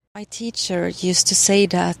My teacher used to say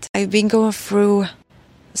that I've been going through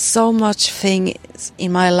so much things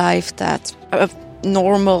in my life that a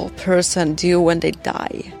normal person do when they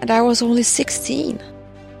die. And I was only 16.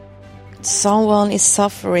 Someone is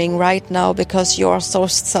suffering right now because you are so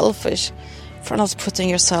selfish for not putting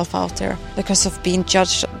yourself out there because of being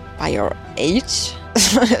judged by your age.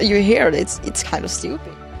 You hear it, it's kind of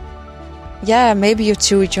stupid. Yeah, maybe you're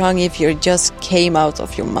too young if you just came out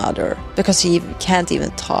of your mother because you can't even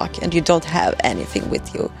talk and you don't have anything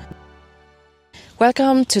with you.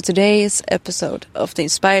 Welcome to today's episode of the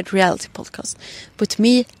Inspired Reality Podcast with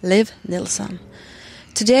me, Liv Nilsson.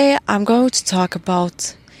 Today I'm going to talk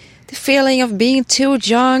about the feeling of being too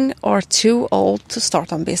young or too old to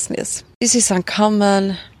start a business. This is a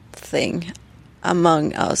common thing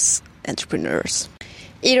among us entrepreneurs.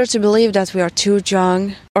 Either to believe that we are too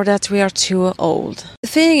young or that we are too old. The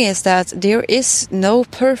thing is that there is no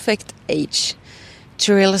perfect age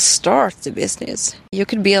to really start the business. You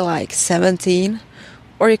could be like 17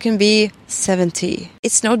 or you can be 70.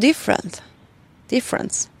 It's no difference. The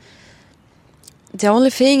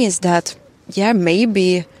only thing is that,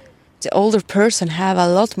 maybe the older person have a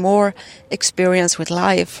lot more experience with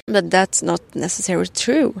life, but that's not necessarily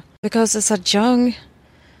true. Because as a young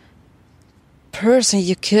person,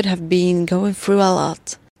 you could have been going through a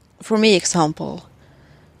lot. For me, example,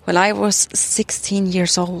 when I was 16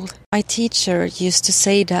 years old, my teacher used to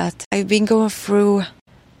say that I've been going through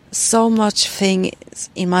so much things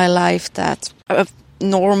in my life that a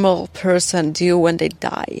normal person do when they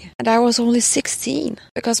die. And I was only 16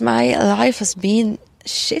 because my life has been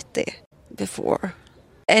shitty before.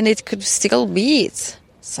 And it could still be it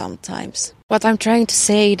sometimes. What I'm trying to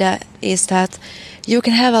say is that you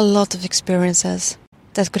can have a lot of experiences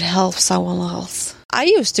that could help someone else. I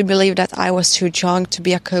used to believe that I was too young to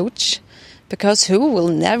be a coach because who will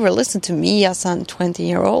never listen to me as a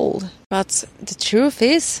 20-year-old? But the truth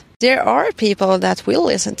is, there are people that will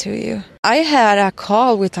listen to you. I had a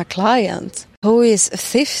call with a client who is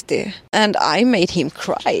 50 and I made him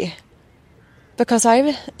cry because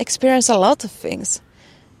I've experienced a lot of things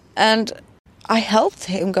and I helped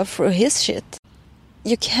him go through his shit.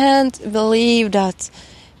 You can't believe that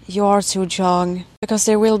you are too young because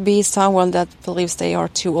there will be someone that believes they are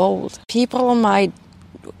too old. People on my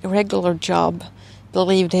regular job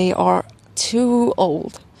believe they are too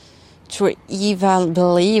old to even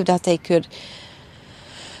believe that they could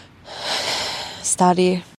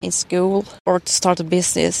study in school or to start a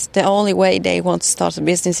business. The only way they want to start a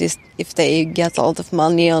business is if they get a lot of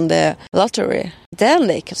money on the lottery. Then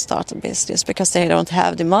they can start a business because they don't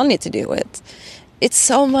have the money to do it. It's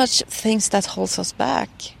so much things that holds us back.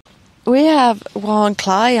 We have one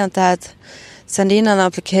client that sent in an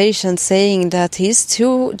application saying that he's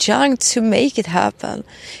too young to make it happen.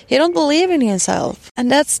 He don't believe in himself.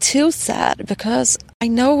 And that's too sad because I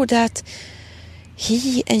know that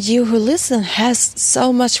he and you who listen has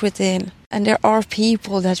so much within. And there are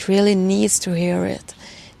people that really needs to hear it.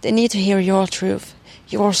 They need to hear your truth,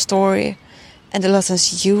 your story, and the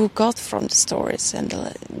lessons you got from the stories and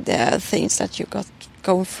the things that you got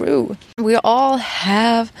going through. We all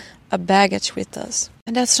have a baggage with us.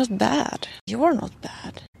 And that's not bad. You're not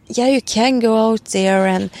bad. Yeah, you can go out there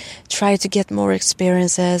and try to get more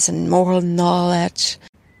experiences and more knowledge.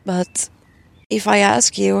 But if I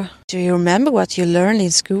ask you, do you remember what you learned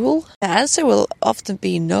in school? The answer will often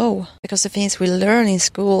be no. Because the things we learn in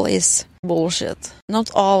school is bullshit. Not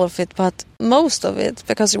all of it, but most of it.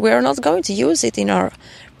 Because we're not going to use it in our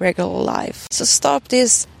regular life. So stop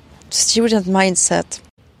this student mindset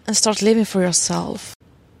and start living for yourself.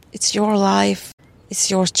 It's your life. It's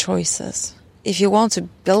your choices. If you want to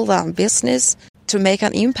build a business to make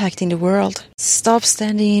an impact in the world, stop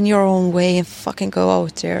standing in your own way and fucking go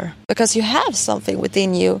out there. Because you have something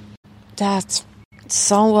within you that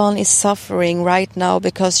someone is suffering right now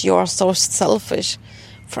because you are so selfish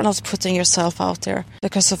for not putting yourself out there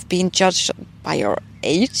because of being judged by your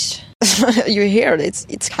age. You hear it,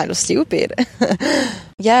 it's kind of stupid.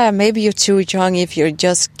 Yeah, maybe you're too young if you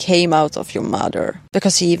just came out of your mother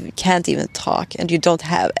because you can't even talk and you don't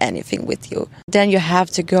have anything with you. Then you have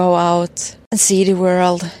to go out and see the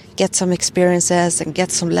world, get some experiences and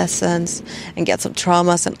get some lessons and get some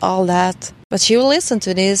traumas and all that. But you listen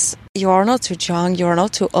to this, you are not too young, you are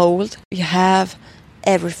not too old. You have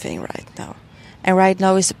everything right now. And right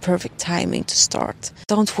now is the perfect timing to start.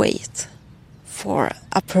 Don't wait for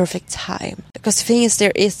a perfect time. Because the thing is,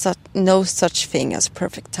 there is no such thing as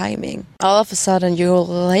perfect timing. All of a sudden, you'll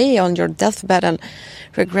lay on your deathbed and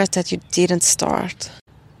regret that you didn't start.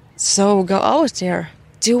 So go out there.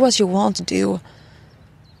 Do what you want to do.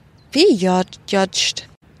 Be judged.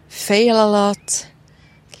 Fail a lot.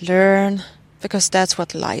 learn, because that's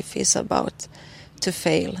what life is about, to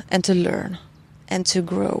fail and to learn and to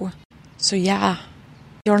grow. So yeah,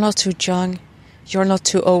 you're not too young, you're not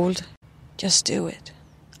too old, just do it.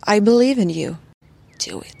 I believe in you.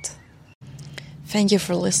 Do it. Thank you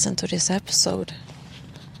for listening to this episode.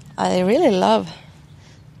 I really love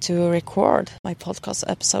to record my podcast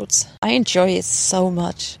episodes. I enjoy it so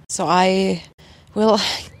much. So I will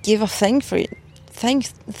give a thank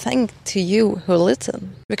to you who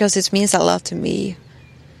listen, because it means a lot to me.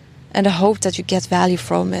 And I hope that you get value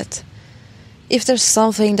from it. If there's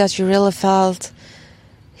something that you really felt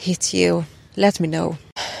hit you, let me know.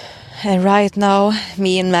 And right now,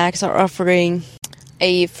 me and Max are offering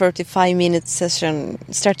a 35-minute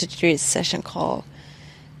strategy session call,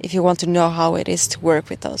 if you want to know how it is to work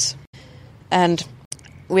with us. And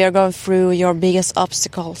we are going through your biggest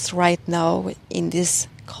obstacles right now in this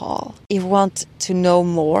call. If you want to know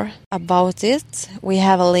more about it, we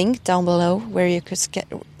have a link down below where you could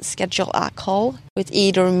schedule a call with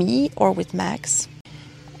either me or with Max.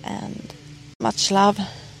 And much love,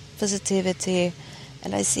 positivity,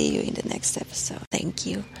 and I see you in the next episode. Thank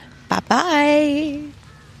you. Bye-bye.